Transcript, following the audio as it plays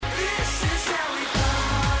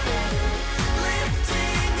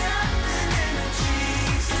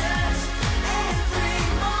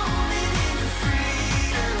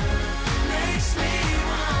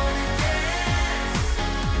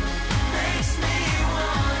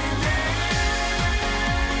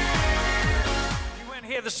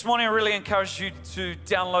here this morning, I really encourage you to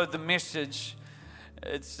download the message.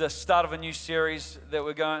 It's the start of a new series that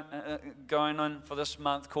we're going on for this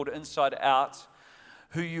month called Inside Out.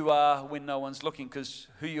 Who you are when no one's looking, because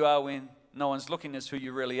who you are when no one's looking is who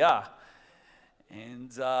you really are.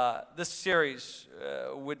 And this series,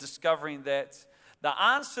 we're discovering that the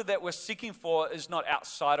answer that we're seeking for is not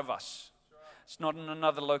outside of us. It's not in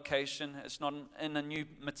another location. It's not in a new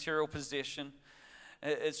material possession.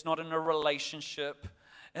 It's not in a relationship.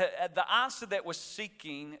 The answer that we're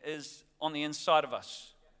seeking is on the inside of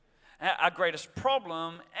us. Our greatest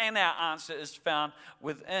problem and our answer is found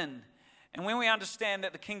within. And when we understand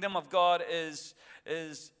that the kingdom of God is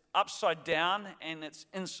upside down and it's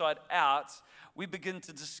inside out, we begin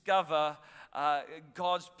to discover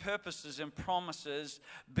God's purposes and promises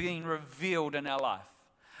being revealed in our life.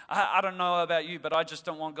 I don't know about you, but I just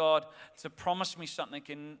don't want God to promise me something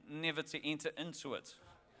and never to enter into it.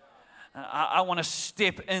 I want to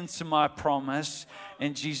step into my promise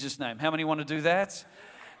in Jesus' name. How many want to do that?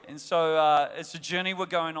 And so it's a journey we're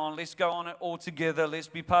going on. Let's go on it all together. Let's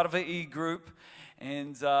be part of an e-group.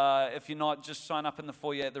 And if you're not, just sign up in the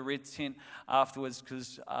foyer at the red tent afterwards,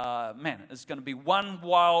 because, man, it's going to be one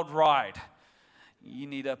wild ride. You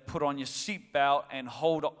need to put on your seatbelt and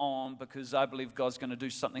hold on, because I believe God's going to do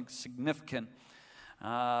something significant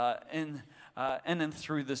in and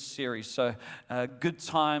through this series. So good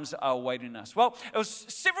times are awaiting us. Well, it was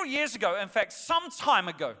several years ago, in fact, some time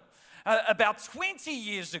ago, about 20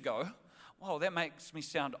 years ago. Whoa, that makes me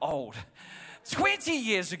sound old. 20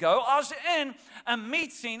 years ago, I was in a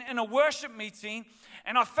meeting, in a worship meeting,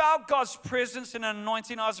 and I felt God's presence and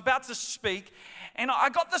anointing. I was about to speak, and I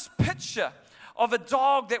got this picture of a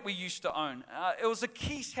dog that we used to own. It was a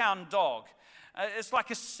Keeshond dog. It's like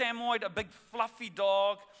a Samoyed, a big fluffy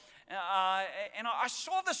dog. And I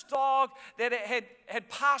saw this dog that it had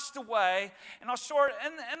passed away, and I saw it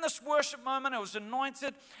in this worship moment. It was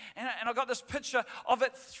anointed, and I got this picture of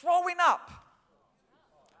it throwing up.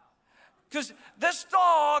 Because this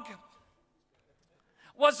dog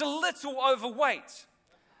was a little overweight.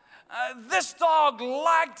 This dog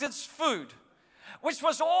liked its food, which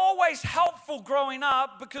was always helpful growing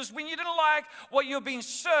up, because when you didn't like what you were being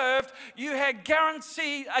served, you had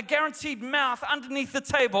a guaranteed mouth underneath the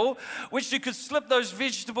table, which you could slip those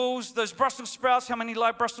vegetables, those Brussels sprouts. How many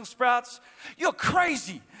like Brussels sprouts? You're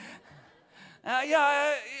crazy.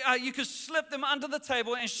 You could slip them under the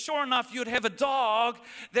table, and sure enough, you'd have a dog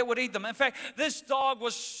that would eat them. In fact, this dog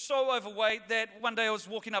was so overweight that one day I was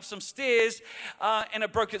walking up some stairs, and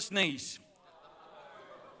it broke its knees.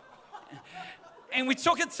 And we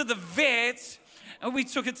took it to the vet,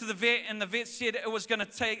 and the vet said it was going to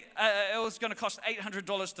cost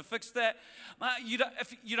 $800 to fix that.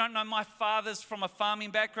 If you don't know, my father's from a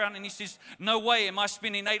farming background, and he says, no way am I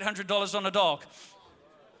spending $800 on a dog.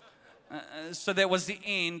 So that was the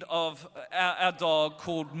end of our dog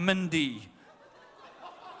called Mindy.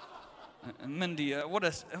 Mindy, what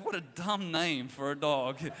a dumb name for a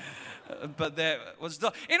dog. But that was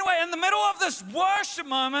dog. Anyway, in the middle of this worship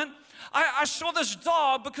moment, I saw this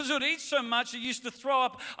dog, because it would eat so much, it used to throw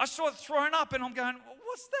up. I saw it throwing up, and I'm going,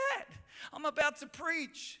 what's that? I'm about to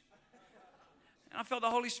preach. And I felt the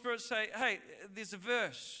Holy Spirit say, hey, there's a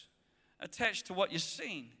verse attached to what you're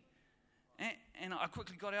seeing. And I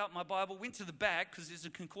quickly got out my Bible, went to the back, because there's a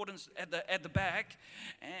concordance at the back,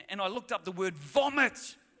 and I looked up the word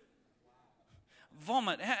vomit.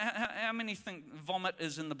 Vomit. How many think vomit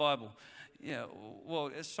is in the Bible? Yeah, well,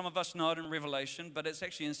 some of us know it in Revelation, but it's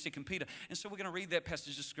actually in 2 Peter. And so we're going to read that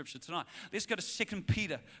passage of Scripture tonight. Let's go to 2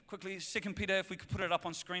 Peter. Quickly, 2 Peter, if we could put it up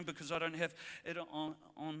on screen, because I don't have it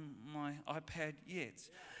on my iPad yet.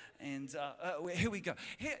 And here we go.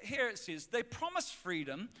 Here it says, they promise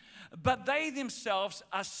freedom, but they themselves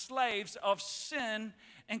are slaves of sin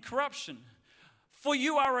and corruption. For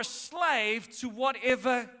you are a slave to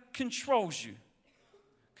whatever controls you.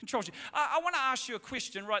 I want to ask you a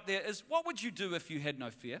question right there, is what would you do if you had no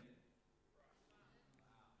fear?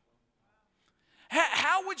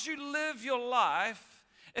 How would you live your life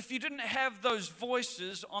if you didn't have those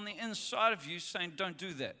voices on the inside of you saying, don't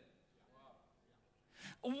do that?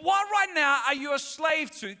 What right now are you a slave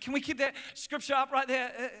to? Can we keep that scripture up right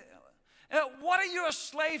there? What are you a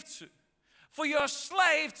slave to? For you're a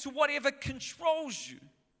slave to whatever controls you.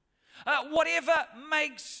 Whatever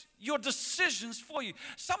makes your decisions for you.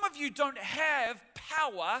 Some of you don't have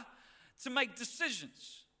power to make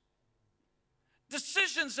decisions.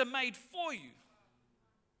 Decisions are made for you.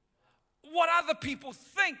 What other people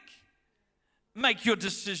think make your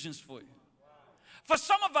decisions for you. For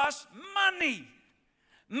some of us, money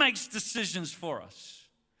makes decisions for us.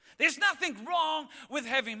 There's nothing wrong with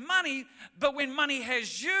having money, but when money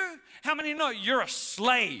has you, how many know you're a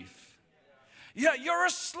slave? You're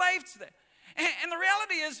a slave to that. And the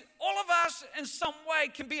reality is, all of us in some way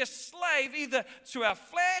can be a slave either to our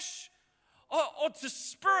flesh or to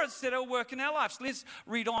spirits that are working in our lives. Let's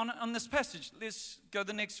read on this passage. Let's go to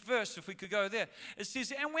the next verse, if we could go there. It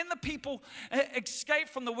says, and when the people escape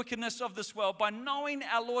from the wickedness of this world by knowing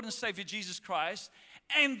our Lord and Savior Jesus Christ,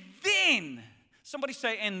 and then, somebody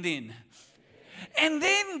say, and then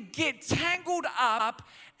get tangled up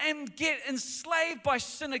and get enslaved by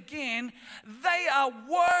sin again, they are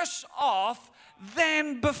worse off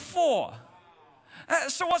than before.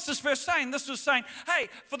 So what's this verse saying? This was saying, hey,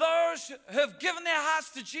 for those who have given their hearts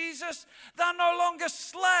to Jesus, they're no longer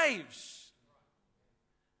slaves.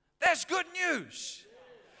 That's good news.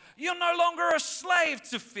 You're no longer a slave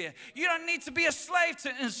to fear. You don't need to be a slave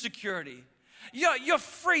to insecurity. You're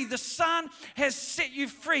free. The Son has set you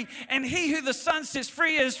free. And he who the Son sets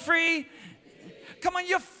free is free. Come on,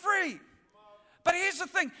 you're free. But here's the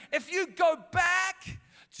thing. If you go back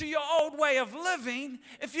to your old way of living,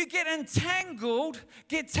 if you get tangled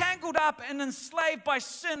up and enslaved by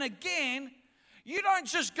sin again, you don't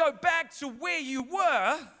just go back to where you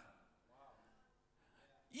were.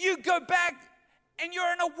 You go back and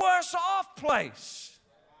you're in a worse off place.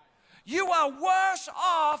 You are worse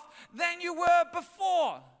off than you were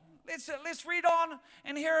before. Let's read on,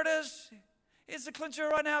 and here it is. Here's the clincher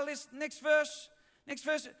right now. Next verse. It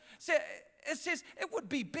says, it would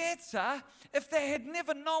be better if they had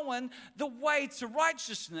never known the way to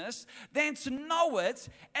righteousness than to know it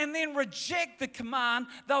and then reject the command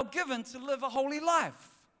they were given to live a holy life.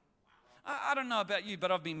 I don't know about you,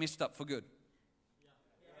 but I've been messed up for good.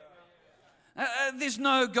 There's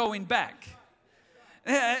no going back.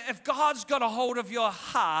 If God's got a hold of your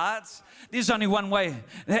heart, there's only one way.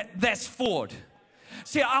 That's forward.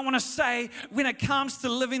 See, I want to say, when it comes to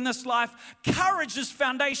living this life, courage is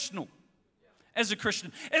foundational as a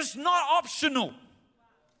Christian. It's not optional.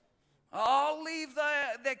 I'll leave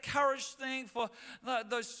that courage thing for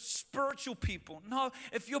those spiritual people. No,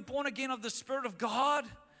 if you're born again of the Spirit of God,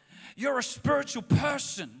 you're a spiritual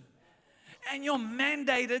person. And you're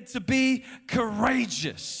mandated to be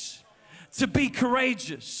courageous. To be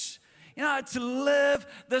courageous. You know, to live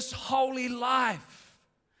this holy life.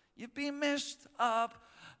 You've been messed up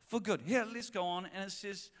for good. Here, let's go on. And it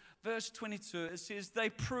says, verse 22, it says, they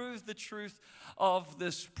prove the truth of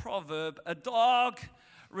this proverb. A dog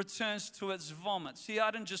returns to its vomit. See, I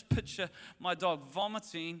didn't just picture my dog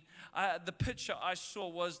vomiting. The picture I saw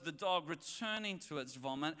was the dog returning to its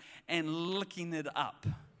vomit and licking it up.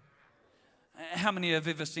 How many have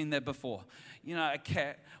ever seen that before? You know, a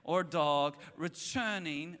cat or a dog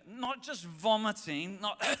returning, not just vomiting,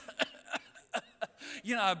 not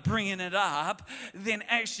bringing it up, then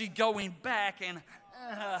actually going back and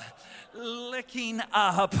licking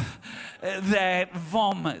up that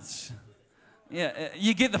vomit. Yeah,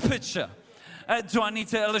 you get the picture. Do I need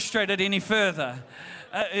to illustrate it any further?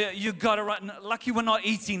 You got it right. Lucky we're not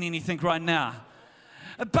eating anything right now.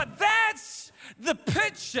 But that's the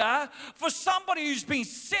picture for somebody who's been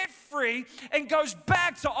set free and goes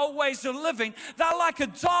back to old ways of living. They're like a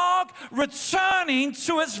dog returning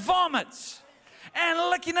to its vomit and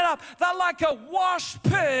licking it up. They're like a washed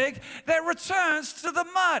pig that returns to the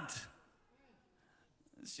mud.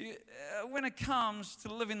 See, when it comes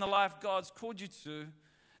to living the life God's called you to,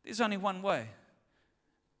 there's only one way,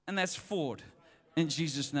 and that's forward in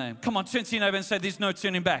Jesus' name. Come on, turn to your neighbor and say, there's no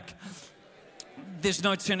turning back. There's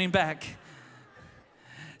no turning back.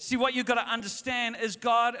 See, what you've got to understand is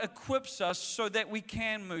God equips us so that we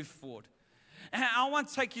can move forward. And I want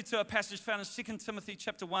to take you to a passage found in 2 Timothy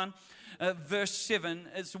chapter 1, verse 7.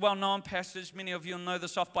 It's a well-known passage. Many of you know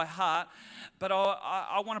this off by heart. But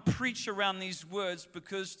I want to preach around these words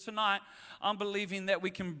because tonight I'm believing that we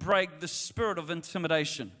can break the spirit of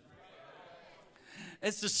intimidation.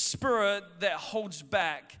 It's the spirit that holds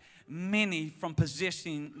back many from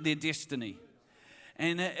possessing their destiny.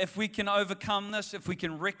 And if we can overcome this, if we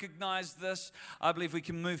can recognize this, I believe we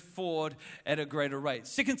can move forward at a greater rate.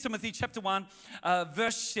 2 Timothy chapter 1,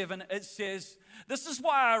 verse 7, it says, this is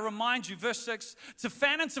why I remind you, verse 6, to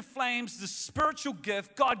fan into flames the spiritual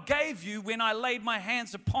gift God gave you when I laid my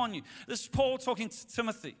hands upon you. This is Paul talking to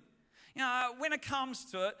Timothy. You know, when it comes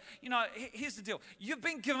to it, here's the deal. You've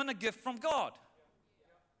been given a gift from God.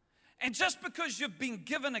 And just because you've been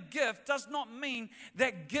given a gift does not mean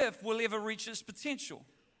that gift will ever reach its potential.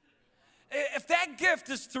 If that gift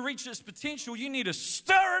is to reach its potential, you need to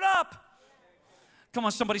stir it up. Come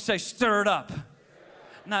on, somebody say, stir it up.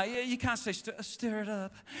 No, you can't say stir it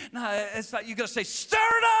up. No, it's like you got to say, stir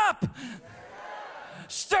it up.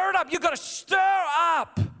 Stir it up. You've got to stir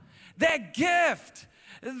up that gift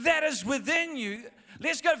that is within you.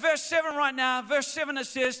 Let's go to verse 7 right now. Verse 7, it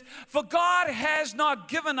says, for God has not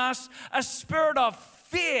given us a spirit of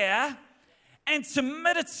fear and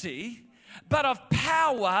timidity, but of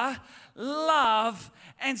power, love,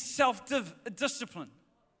 and self-discipline.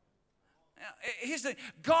 Here's the thing.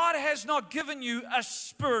 God has not given you a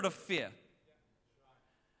spirit of fear.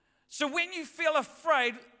 So when you feel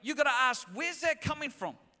afraid, you got to ask, where's that coming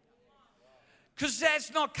from? Because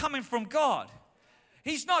that's not coming from God.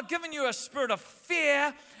 He's not giving you a spirit of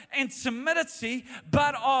fear and timidity,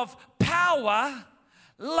 but of power,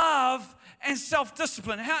 love, and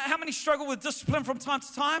self-discipline. How many struggle with discipline from time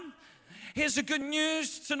to time? Here's the good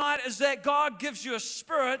news tonight is that God gives you a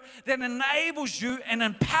spirit that enables you and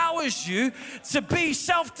empowers you to be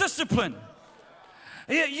self-disciplined.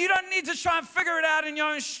 You don't need to try and figure it out in your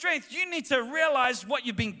own strength. You need to realize what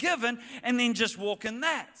you've been given and then just walk in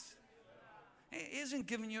that. He isn't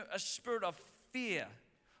giving you a spirit of fear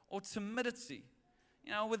or timidity.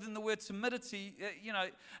 You know, within the word timidity, you know,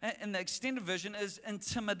 in the extended version is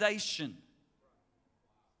intimidation.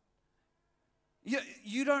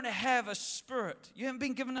 You don't have a spirit. You haven't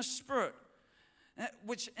been given a spirit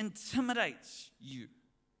which intimidates you.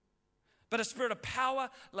 But a spirit of power,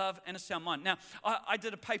 love, and a sound mind. Now, I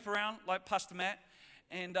did a paper round like Pastor Matt,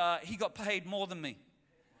 and he got paid more than me.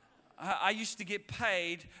 I used to get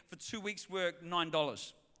paid for 2 weeks' work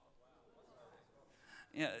 $9.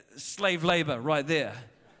 Yeah, slave labor right there.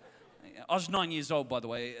 I was 9 years old, by the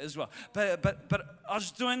way, as well. But I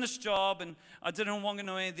was doing this job, and I did it in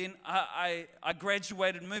Wanganui. Then I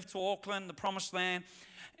graduated, moved to Auckland, the Promised Land,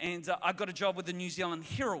 and I got a job with the New Zealand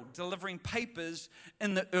Herald, delivering papers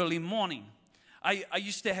in the early morning. I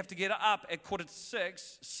used to have to get up at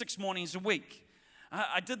 5:45, 6 mornings a week.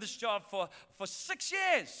 I did this job for 6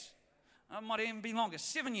 years. It might even be longer,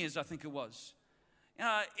 7 years, I think it was.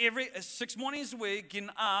 Every 6 mornings a week, getting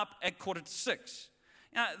up at 5:45.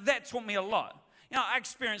 That taught me a lot. I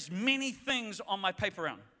experienced many things on my paper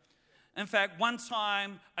round. In fact, one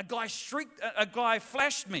time, a guy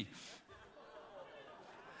flashed me.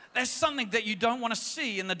 That's something that you don't want to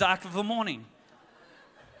see in the dark of the morning.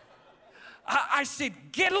 I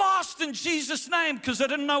said, get lost in Jesus' name, because I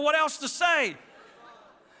didn't know what else to say.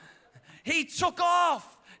 He took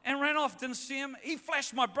off and ran off, didn't see him. He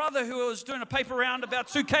flashed my brother, who was doing a paper round about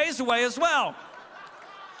 2 k's away as well.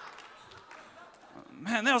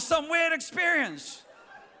 Man, that was some weird experience.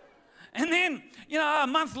 And then, a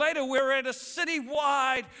month later, we were at a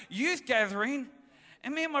citywide youth gathering,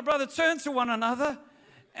 and me and my brother turned to one another,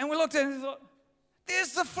 and we looked at him and thought,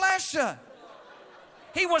 there's the flasher.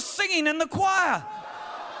 He was singing in the choir.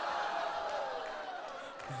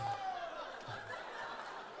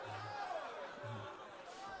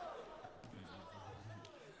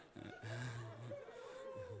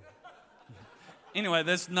 Anyway,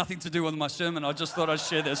 there's nothing to do with my sermon. I just thought I'd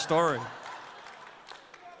share that story.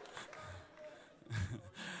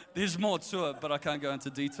 There's more to it, but I can't go into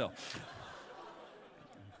detail.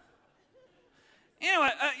 Anyway,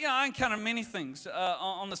 I encountered many things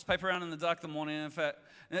on this paper round in the dark of the morning. In fact,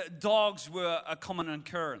 dogs were a common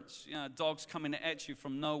occurrence. Dogs coming at you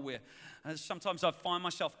from nowhere. Sometimes I find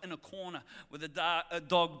myself in a corner with a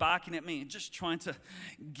dog barking at me and just trying to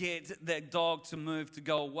get that dog to move, to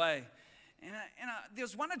go away. And there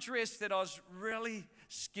was one address that I was really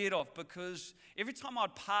scared of, because every time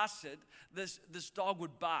I'd pass it, this dog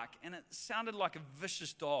would bark, and it sounded like a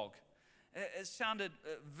vicious dog. It sounded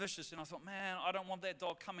vicious, and I thought, man, I don't want that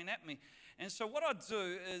dog coming at me. And so what I'd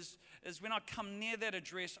do is when I come near that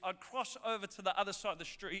address, I'd cross over to the other side of the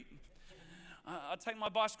street. I'd take my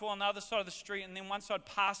bicycle on the other side of the street, and then once I'd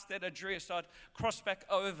passed that address, I'd cross back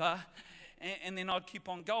over, and then I'd keep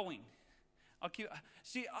on going. I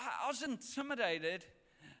was intimidated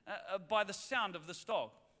by the sound of this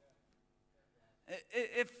dog.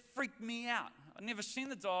 It freaked me out. I'd never seen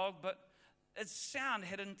the dog, but its sound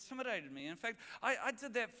had intimidated me. In fact, I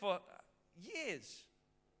did that for years.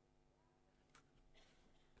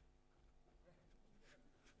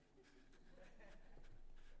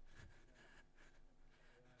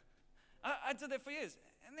 I did that for years.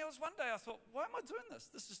 And there was one day I thought, why am I doing this?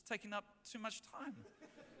 This is taking up too much time.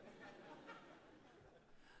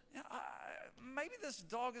 Maybe this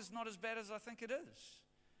dog is not as bad as I think it is.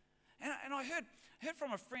 And I heard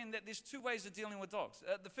from a friend that there's 2 ways of dealing with dogs.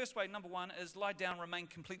 The first way, number one, is lie down, remain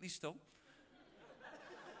completely still.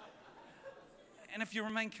 And if you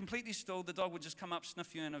remain completely still, the dog would just come up,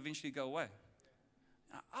 sniff you, and eventually go away.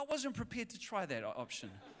 I wasn't prepared to try that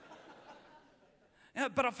option.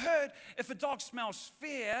 But I've heard if a dog smells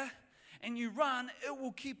fear and you run, it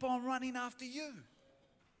will keep on running after you.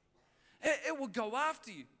 It will go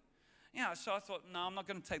after you. So I thought, no, I'm not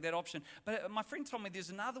going to take that option. But my friend told me there's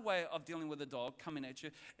another way of dealing with a dog coming at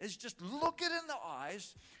you, is just look it in the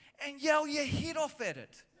eyes and yell your head off at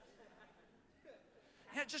it.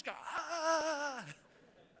 Just go, ah!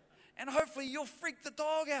 And hopefully you'll freak the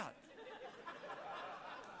dog out.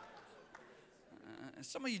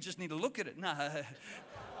 Some of you just need to look at it. No.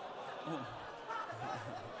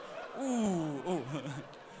 Ooh.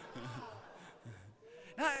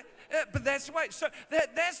 No, but that's the way. So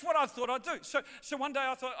that's what I thought I'd do. So one day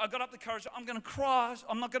I thought, I got up the courage. I'm going to cross.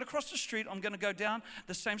 I'm not going to cross the street. I'm going to go down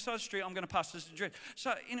the same side of the street. I'm going to pass this address.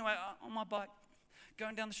 So anyway, on my bike,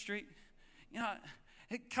 going down the street,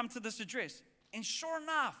 come to this address. And sure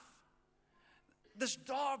enough, this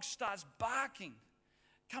dog starts barking,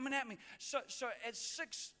 coming at me. So at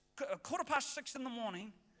 6:15 in the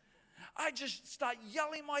morning, I just start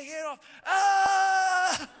yelling my head off.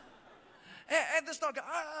 Ah! And this dog,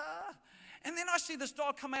 ah! And then I see this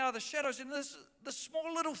dog come out of the shadows, and this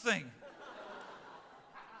small little thing.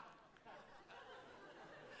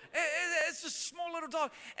 It's a small little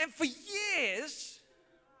dog. And for years,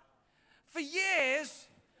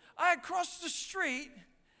 I had crossed the street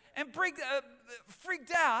and freaked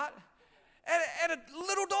out at a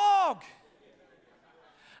little dog.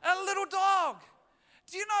 A little dog.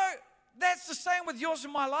 Do you know that's the same with yours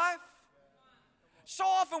and my life? So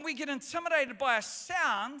often we get intimidated by a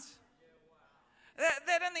sound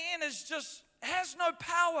that in the end has no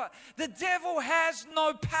power. The devil has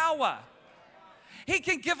no power. He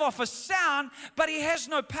can give off a sound, but he has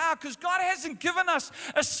no power, because God hasn't given us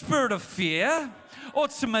a spirit of fear or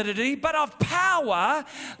timidity, but of power,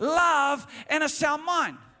 love, and a sound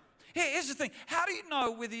mind. Here's the thing. How do you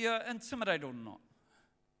know whether you're intimidated or not?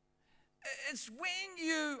 It's when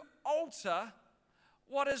you alter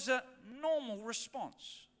what is a normal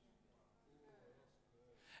response.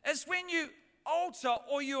 It's when you alter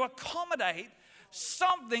or you accommodate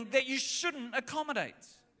something that you shouldn't accommodate.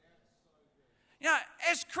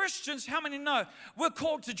 As Christians, how many know we're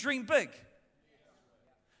called to dream big?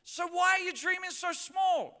 So why are you dreaming so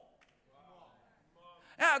small?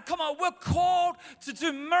 Come on, we're called to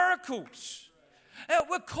do miracles.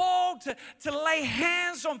 We're called to lay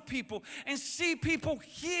hands on people and see people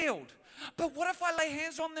healed. But what if I lay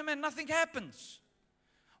hands on them and nothing happens?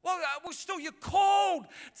 Well, still, you're called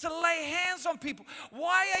to lay hands on people.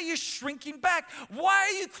 Why are you shrinking back? Why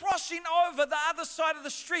are you crossing over the other side of the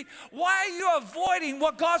street? Why are you avoiding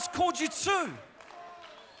what God's called you to?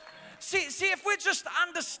 See, if we just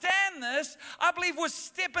understand this, I believe we'll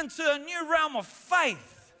step into a new realm of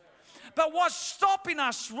faith. But what's stopping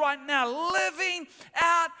us right now, living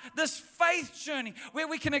out this faith journey where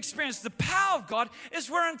we can experience the power of God, is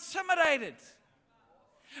we're intimidated.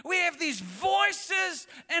 We have these voices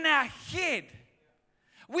in our head.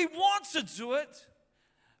 We want to do it,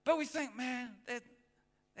 but we think, man, that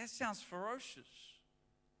sounds ferocious.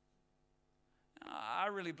 I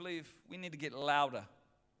really believe we need to get louder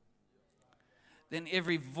than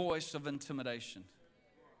every voice of intimidation.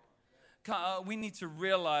 We need to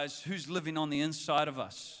realize who's living on the inside of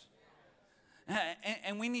us.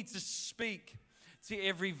 And we need to speak to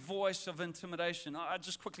every voice of intimidation. I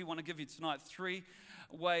just quickly want to give you tonight 3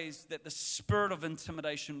 ways that the spirit of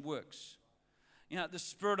intimidation works. The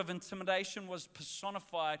spirit of intimidation was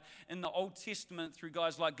personified in the Old Testament through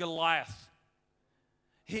guys like Goliath.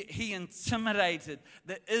 He intimidated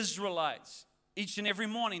the Israelites. Each and every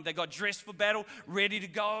morning they got dressed for battle, ready to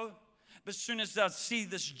go. But as soon as they'd see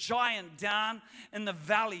this giant down in the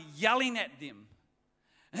valley yelling at them,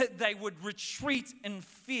 they would retreat in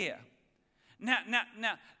fear. Now,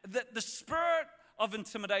 the spirit of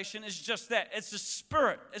intimidation is just that. It's a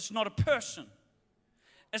spirit. It's not a person.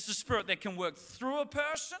 It's a spirit that can work through a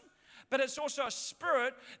person, but it's also a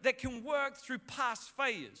spirit that can work through past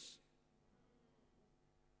failures.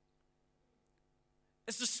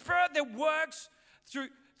 It's a spirit that works through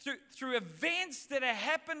events that have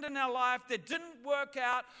happened in our life that didn't work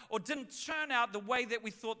out or didn't turn out the way that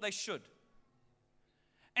we thought they should.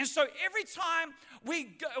 And so every time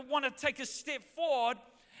we want to take a step forward,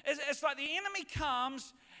 it's like the enemy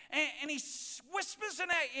comes and he whispers in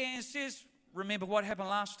our ear and says, remember what happened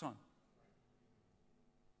last time.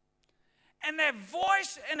 And that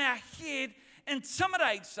voice in our head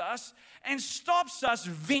intimidates us and stops us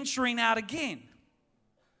venturing out again.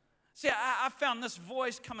 See, I found this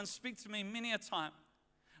voice come and speak to me many a time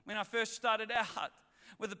when I first started out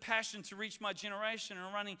with a passion to reach my generation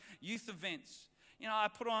and running youth events. I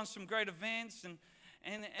put on some great events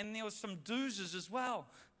and there was some doozers as well.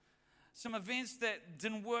 Some events that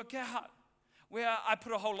didn't work out. where I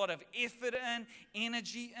put a whole lot of effort in,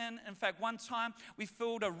 energy in. In fact, one time we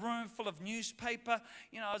filled a room full of newspaper.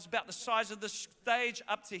 You know, it was about the size of the stage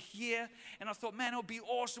up to here. And I thought, man, it would be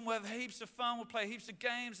awesome. We'll have heaps of fun. We'll play heaps of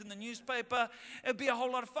games in the newspaper. It'd be a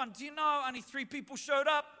whole lot of fun. Do you know only 3 people showed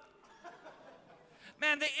up?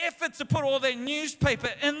 Man, the effort to put all their newspaper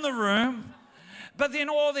in the room, but then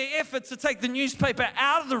all the effort to take the newspaper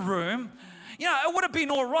out of the room. You know, it would have been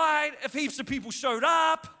all right if heaps of people showed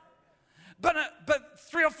up. But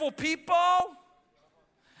 3 or 4 people,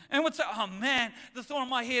 and would say, oh man, the thought in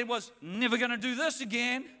my head was, never going to do this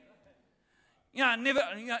again. You know, never,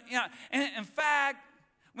 you know. And in fact,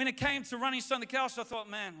 when it came to running Sunday Couch, I thought,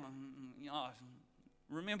 man, you know,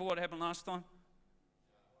 remember what happened last time?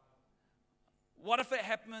 What if it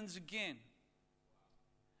happens again?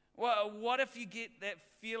 Well, what if you get that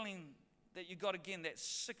feeling that you got again, that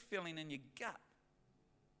sick feeling in your gut?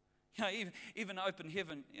 You know, even Open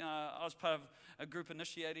Heaven, you know, I was part of a group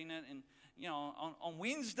initiating it, and, you know, on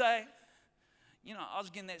Wednesday, you know, I was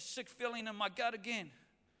getting that sick feeling in my gut again.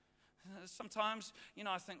 Sometimes, you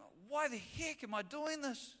know, I think, why the heck am I doing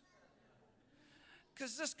this?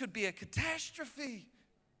 Because this could be a catastrophe.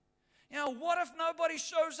 You know, what if nobody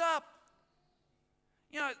shows up?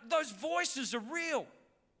 You know, those voices are real.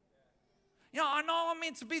 You know, I know I'm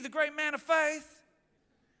meant to be the great man of faith,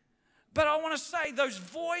 but I want to say those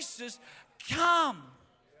voices come.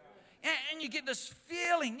 And you get this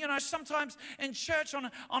feeling, you know, sometimes in church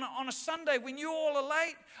on a Sunday when you all are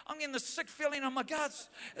late, I'm getting this sick feeling in my guts.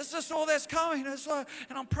 Is this all that's coming? It's like,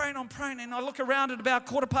 and I'm praying, and I look around at about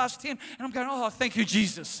 10:15, and I'm going, oh, thank you,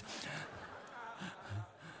 Jesus.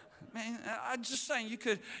 Man, I'm just saying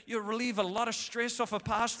you'll relieve a lot of stress off a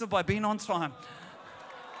pastor by being on time.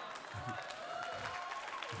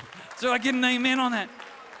 So I get an amen on that.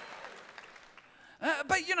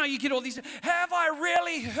 But, you know, you get all these, have I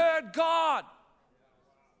really heard God?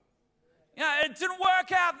 You know, it didn't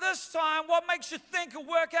work out this time. What makes you think it'll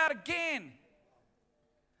work out again?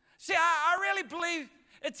 See, I really believe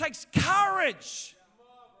it takes courage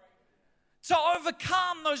to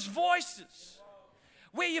overcome those voices.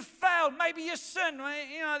 Where you failed, maybe you sinned.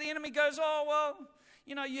 You know, the enemy goes, oh, well,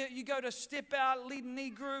 you know, you go to step out, lead a knee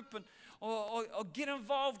group, or get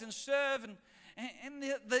involved and serve, and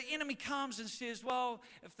the enemy comes and says, well,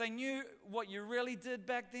 if they knew what you really did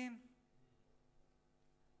back then,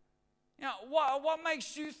 you know, what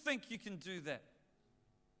makes you think you can do that?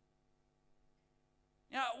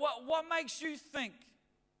 You know, what makes you think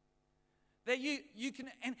that you can,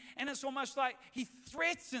 and it's almost like he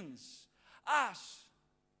threatens us.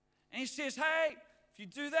 And he says, hey, if you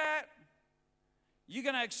do that, you're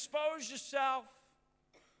going to expose yourself.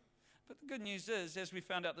 But the good news is, as we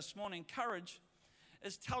found out this morning, courage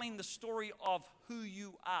is telling the story of who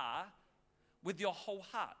you are with your whole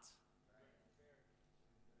heart.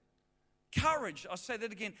 Courage, I'll say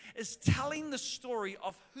that again, is telling the story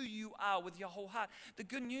of who you are with your whole heart. The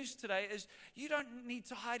good news today is you don't need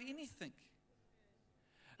to hide anything.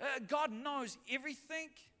 God knows everything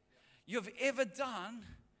you've ever done,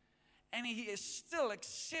 and he still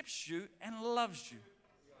accepts you and loves you.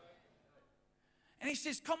 And he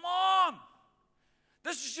says, come on,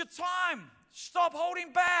 this is your time. Stop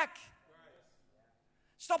holding back.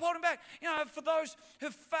 Stop holding back. You know, for those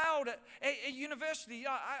who failed at university,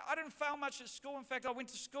 I didn't fail much at school. In fact, I went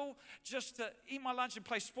to school just to eat my lunch and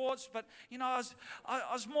play sports. But, you know,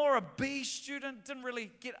 I was more a B student, didn't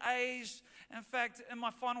really get A's. In fact, in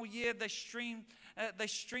my final year, they streamed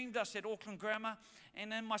us at Auckland Grammar.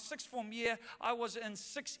 And in my sixth form year, I was in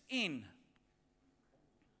 6N.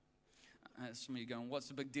 Some of you going, what's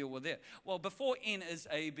the big deal with that? Well, before N is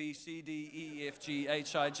A, B, C, D, E, F, G,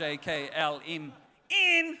 H, I, J, K, L, M,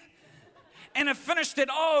 N. And it finished at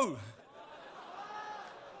O.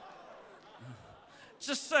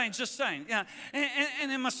 Just saying. Yeah.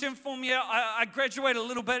 And in my seventh form year, I graduated a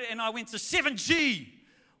little bit and I went to 7G.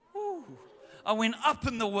 Woo. I went up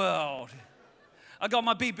in the world. I got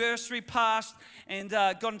my B bursary, passed, and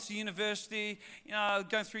got into university. You know,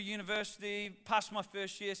 going through university, passed my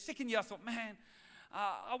first year. Second year, I thought, man,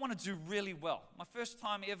 I want to do really well. My first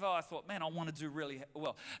time ever, I thought, man, I want to do really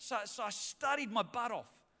well. So I studied my butt off.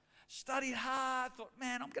 Studied hard. Thought,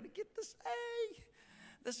 man, I'm going to get this A.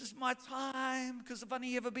 This is my time, because I've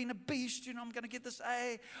only ever been a B student. I'm going to get this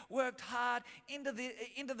A. Worked hard. End of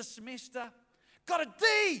the semester, got a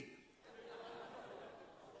D.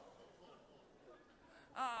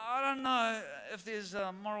 I don't know if there's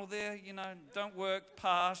a moral there, you know, don't work,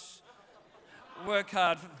 pass, work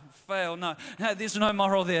hard, fail. No, there's no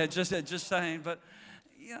moral there, just saying. But,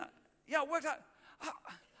 yeah, I worked hard.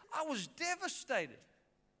 I was devastated.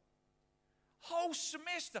 whole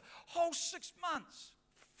semester, whole 6 months,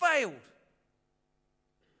 failed.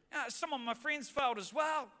 Some of my friends failed as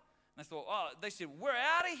well. And I thought, they said, we're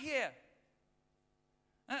out of here.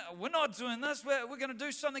 We're not doing this. We're going to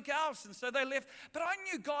do something else. And so they left. But I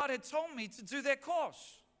knew God had told me to do that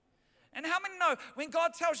course. And how many know when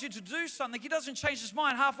God tells you to do something, He doesn't change His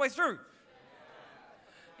mind halfway through?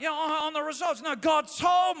 On the results. No, God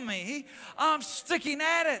told me, I'm sticking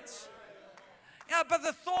at it. But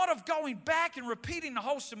the thought of going back and repeating the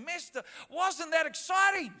whole semester wasn't that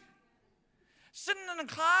exciting. Sitting in a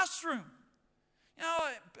classroom.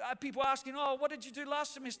 People asking, what did you do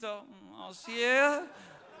last semester? I was here.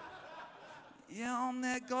 Yeah, I'm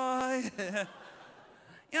that guy.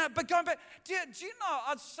 But going back, do you know,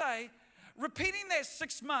 I'd say, repeating that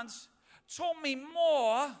 6 months taught me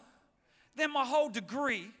more than my whole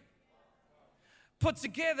degree put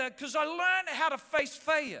together, because I learned how to face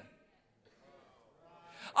failure.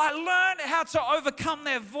 I learned how to overcome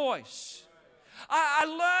that voice. I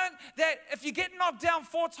learned that if you get knocked down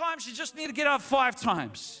 4 times, you just need to get up 5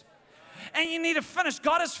 times. And you need to finish.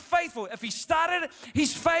 God is faithful. If He started it,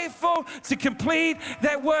 He's faithful to complete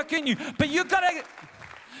that work in you. But you got to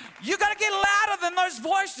get louder than those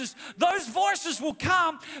voices. Those voices will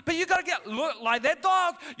come, but you got to look like that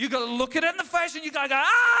dog. You got to look it in the face, and you got to go,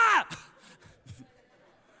 ah!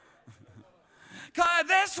 God,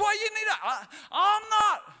 that's what you need to. I'm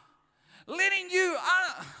not letting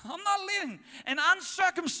an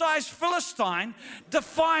uncircumcised Philistine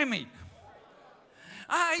define me.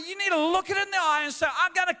 You need to look it in the eye and say,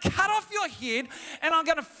 I'm going to cut off your head and I'm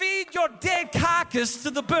going to feed your dead carcass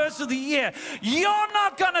to the birds of the air. You're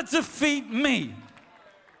not going to defeat me.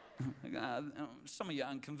 Some of you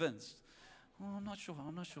are unconvinced. I'm not sure.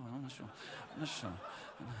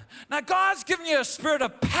 Now, God's given you a spirit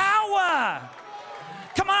of power.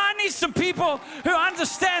 Come on, I need some people who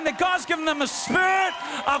understand that God's given them a spirit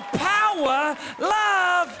of power,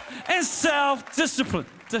 love, and self-discipline.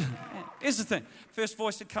 Here's the thing. First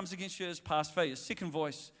voice that comes against you is past failure. Second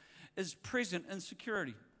voice is present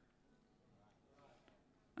insecurity.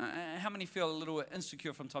 How many feel a little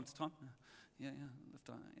insecure from time to time? Yeah,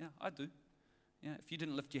 I do. Yeah, if you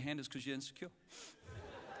didn't lift your hand, it's because you're insecure.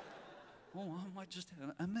 I might just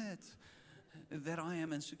admit that I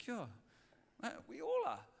am insecure. We all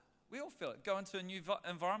are. We all feel it. Go into a new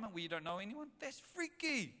environment where you don't know anyone. That's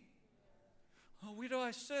freaky. Where do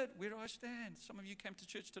I sit? Where do I stand? Some of you came to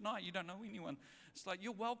church tonight. You don't know anyone. It's like,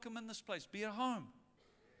 you're welcome in this place. Be at home.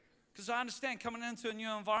 Because I understand coming into a new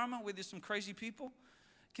environment where there's some crazy people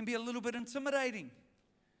can be a little bit intimidating.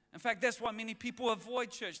 In fact, that's why many people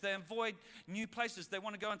avoid church. They avoid new places. They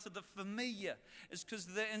want to go into the familiar. It's because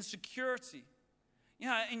of their insecurity.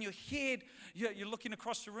 In your head, you're looking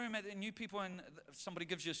across the room at the new people, and somebody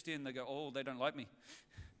gives you a stare, and they go, they don't like me.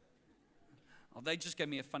 They just gave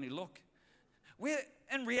me a funny look. Where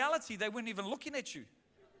in reality, they weren't even looking at you.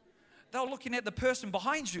 They were looking at the person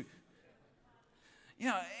behind you.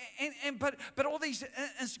 But all these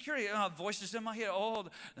insecurity voices in my head.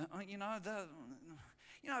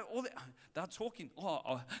 They're talking.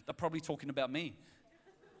 They're probably talking about me.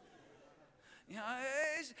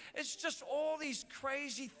 It's just all these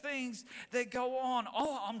crazy things that go on.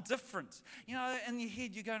 I'm different. In your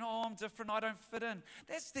head, you're going, I'm different. I don't fit in.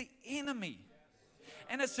 That's the enemy.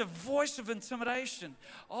 And it's a voice of intimidation.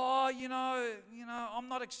 I'm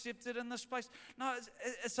not accepted in this place. No,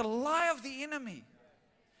 it's a lie of the enemy.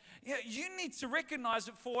 You need to recognize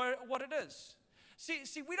it for what it is.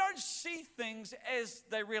 See, we don't see things as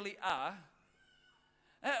they really are.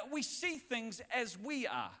 We see things as we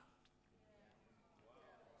are.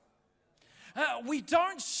 We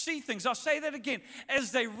don't see things, I'll say that again,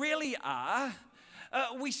 as they really are.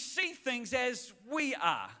 We see things as we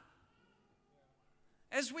are.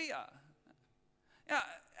 As we are.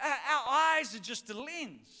 Our eyes are just a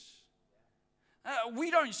lens.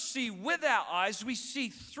 We don't see with our eyes, we see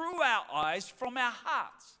through our eyes from our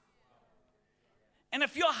hearts. And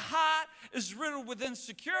if your heart is riddled with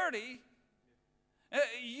insecurity,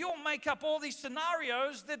 you'll make up all these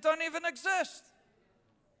scenarios that don't even exist.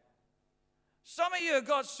 Some of you have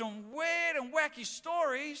got some weird and wacky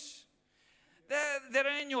stories that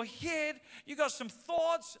are in your head. You got some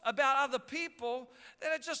thoughts about other people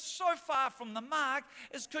that are just so far from the mark.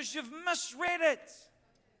 It's because you've misread it.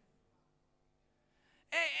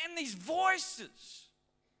 And these voices,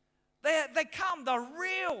 they come, they're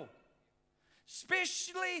real.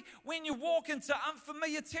 Especially when you walk into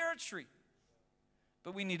unfamiliar territory.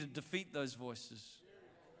 But we need to defeat those voices.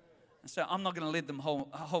 And so I'm not going to let them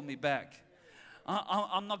hold me back.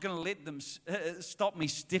 I'm not going to let them stop me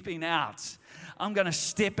stepping out. I'm going to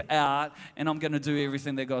step out and I'm going to do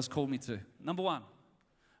everything that God's called me to. Number one,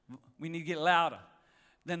 we need to get louder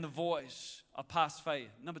than the voice of past failure.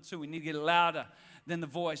 Number two, we need to get louder than the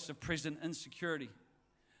voice of present insecurity.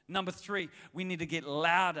 Number three, we need to get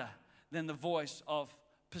louder than the voice of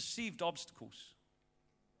perceived obstacles.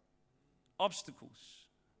 Obstacles.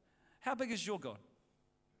 How big is your God?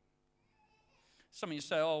 Some of you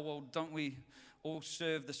say, oh, well, don't we all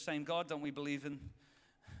serve the same God? Don't we believe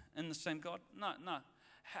in the same God? No.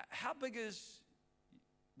 How big is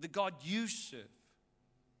the God you serve?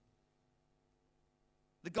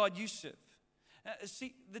 The God you serve.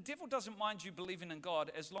 See, the devil doesn't mind you believing in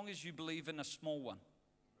God as long as you believe in a small one.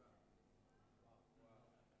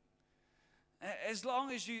 As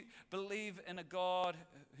long as you believe in a God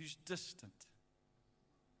who's distant.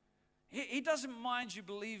 He doesn't mind you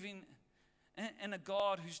believing in a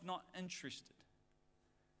God who's not interested.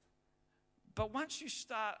 But once you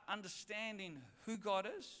start understanding who God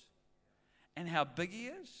is and how big He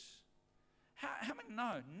is, how many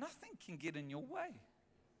know nothing can get in your way?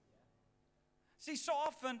 See, so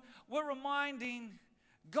often we're reminding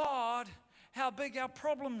God how big our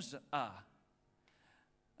problems are.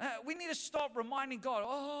 We need to stop reminding God,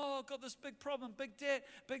 oh, I've got this big problem, big debt,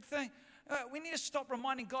 big thing. We need to stop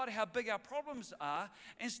reminding God how big our problems are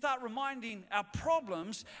and start reminding our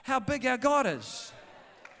problems how big our God is.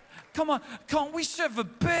 Come on, we serve a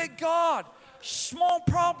big God. Small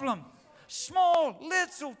problem, small,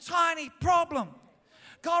 little, tiny problem.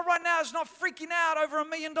 God right now is not freaking out over $1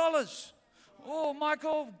 million. Oh,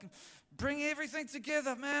 Michael, bring everything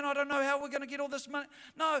together. Man, I don't know how we're going to get all this money.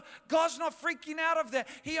 No, God's not freaking out of that.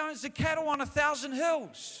 He owns the cattle on 1,000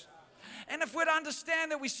 hills. And if we'd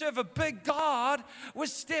understand that we serve a big God, we'd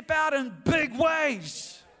step out in big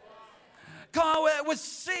ways. God, we'd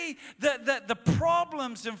see that the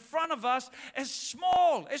problems in front of us is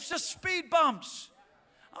small. It's just speed bumps.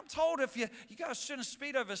 I'm told if you go a certain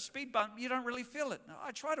speed over a speed bump, you don't really feel it.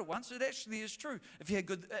 I tried it once. It actually is true if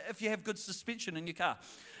you have good suspension in your car.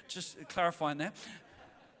 Just clarifying that.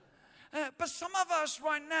 But some of us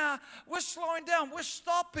right now, we're slowing down. We're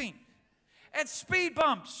stopping at speed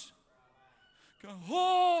bumps. Go,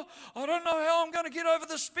 oh, I don't know how I'm going to get over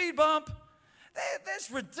the speed bump. That's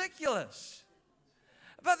ridiculous.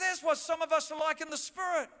 But that's what some of us are like in the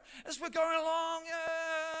Spirit. As we're going along,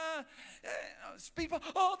 speed bump,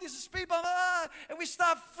 oh, there's a speed bump, and we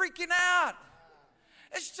start freaking out.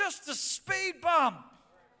 It's just a speed bump.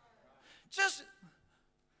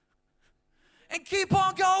 And keep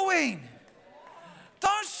on going.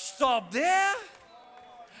 Don't stop there.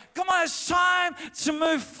 Come on, it's time to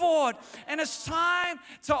move forward. And it's time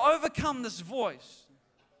to overcome this voice.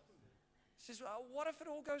 He says, well, what if it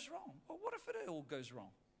all goes wrong? Well, what if it all goes wrong?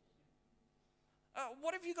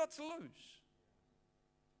 What have you got to lose?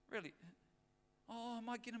 Really? Oh, I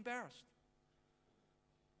might get embarrassed.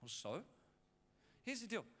 Well, so? Here's the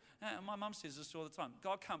deal. My mum says this all the time.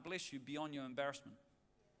 God can't bless you beyond your embarrassment.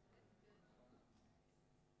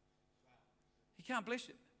 He can't bless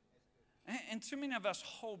you. And too many of us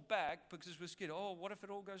hold back because we're scared. Oh, what if it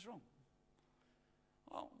all goes wrong?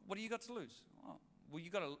 Well, what do you got to lose? Well, you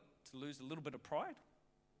got to lose a little bit of pride.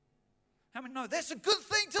 How many know that's a good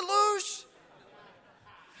thing to lose?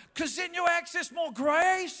 Because then you access more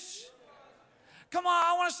grace. Come on,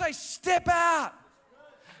 I want to say step out.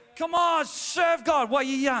 Come on, serve God while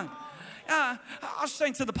you're young. I was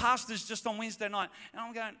saying to the pastors just on Wednesday night, and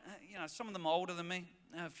I'm going, some of them are older than me,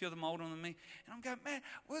 a few of them are older than me, and I'm going, man,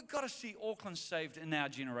 we've got to see Auckland saved in our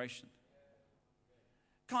generation.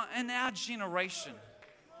 Come on, in our generation.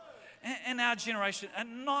 In our generation,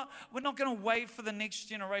 and we're not going to wait for the next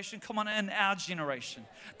generation. Come on, in our generation.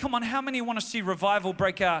 Come on, how many want to see revival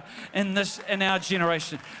break out in our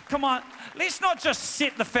generation? Come on, let's not just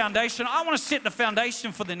set the foundation. I want to set the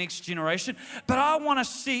foundation for the next generation, but I want to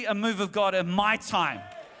see a move of God in my time.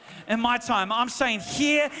 In my time, I'm saying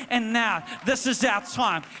here and now. This is our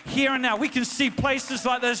time, here and now. We can see places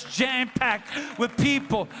like this jam-packed with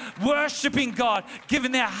people worshiping God,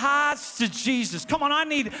 giving their hearts to Jesus. Come on, I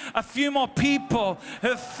need a few more people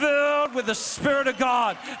who are filled with the Spirit of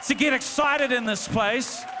God to get excited in this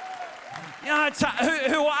place.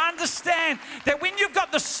 Who understand that when you've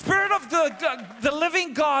got the Spirit of the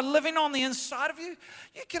living God living on the inside of you,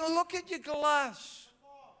 you can look at your glass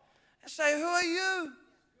and say, who are you?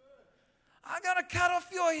 I'm going to cut off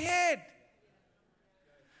your head.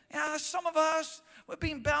 Some of us, we've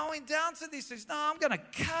been bowing down to these things. No, I'm going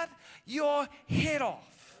to cut your head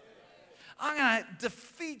off. I'm going to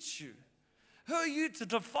defeat you. Who are you to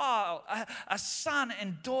defile a son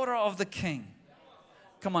and daughter of the King?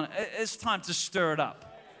 Come on, it's time to stir it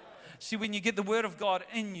up. See, when you get the Word of God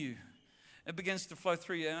in you, it begins to flow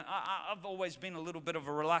through you. And I've always been a little bit of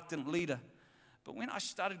a reluctant leader. But when I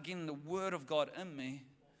started getting the Word of God in me,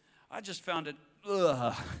 I just found it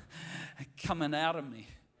coming out of me.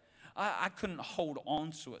 I couldn't hold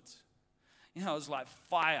on to it. You know, it was like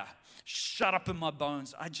fire shut up in my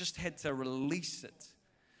bones. I just had to release it.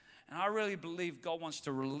 And I really believe God wants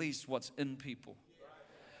to release what's in people.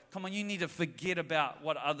 Come on, you need to forget about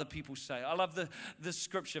what other people say. I love the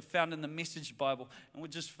scripture found in the Message Bible. And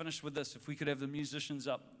we'll just finish with this. If we could have the musicians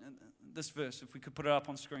up. This verse, if we could put it up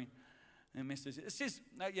on screen. And message. It says,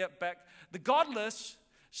 back. The godless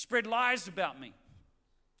spread lies about me.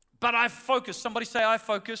 But I focus. Somebody say, I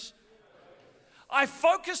focus. I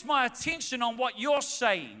focus my attention on what you're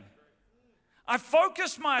saying. I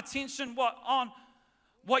focus my attention on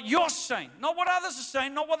what you're saying, not what others are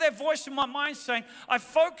saying, not what their voice in my mind is saying. I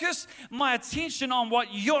focus my attention on what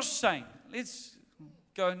you're saying. Let's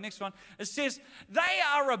go next one. It says, they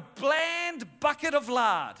are a bland bucket of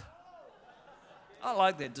lard. I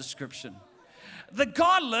like that description. The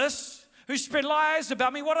godless who spread lies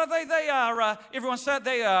about me, what are they? They are, everyone say it,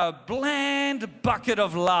 they are a bland bucket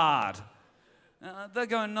of lard. They're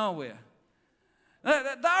going nowhere.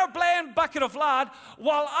 They're a bland bucket of lard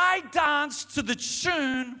while I dance to the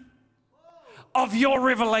tune of your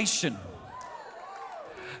revelation.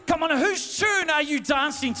 Come on, whose tune are you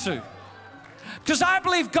dancing to? Because I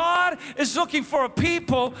believe God is looking for a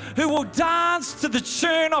people who will dance to the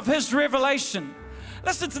tune of His revelation.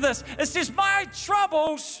 Listen to this. It says, my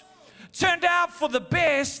troubles turned out for the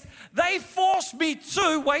best. They forced me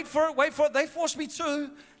to, wait for it, they forced me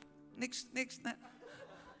to, next,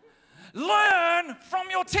 learn from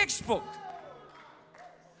your textbook.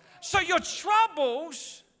 So your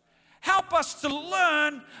troubles help us to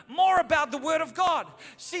learn more about the Word of God.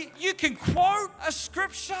 See, you can quote a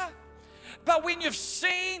scripture, but when you've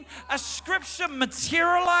seen a scripture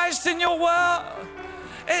materialized in your world,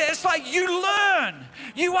 it's like you learn,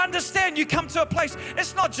 you understand, you come to a place.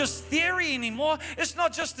 It's not just theory anymore. It's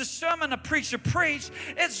not just a sermon a preacher preached.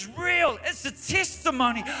 It's real. It's a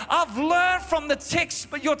testimony. I've learned from the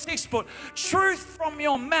text, but your textbook. Truth from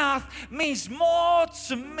your mouth means more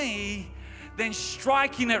to me than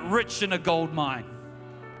striking it rich in a gold mine.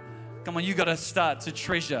 Come on, you got to start to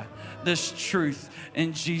treasure this truth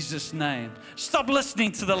in Jesus' name. Stop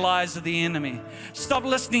listening to the lies of the enemy. Stop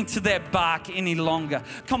listening to that bark any longer.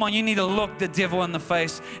 Come on, you need to look the devil in the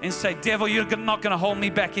face and say, devil, you're not going to hold me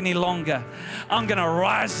back any longer. I'm going to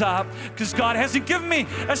rise up because God hasn't given me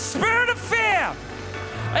a spirit of fear,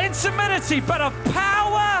 timidity, but of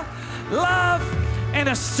power, love, and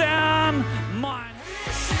a sound mind.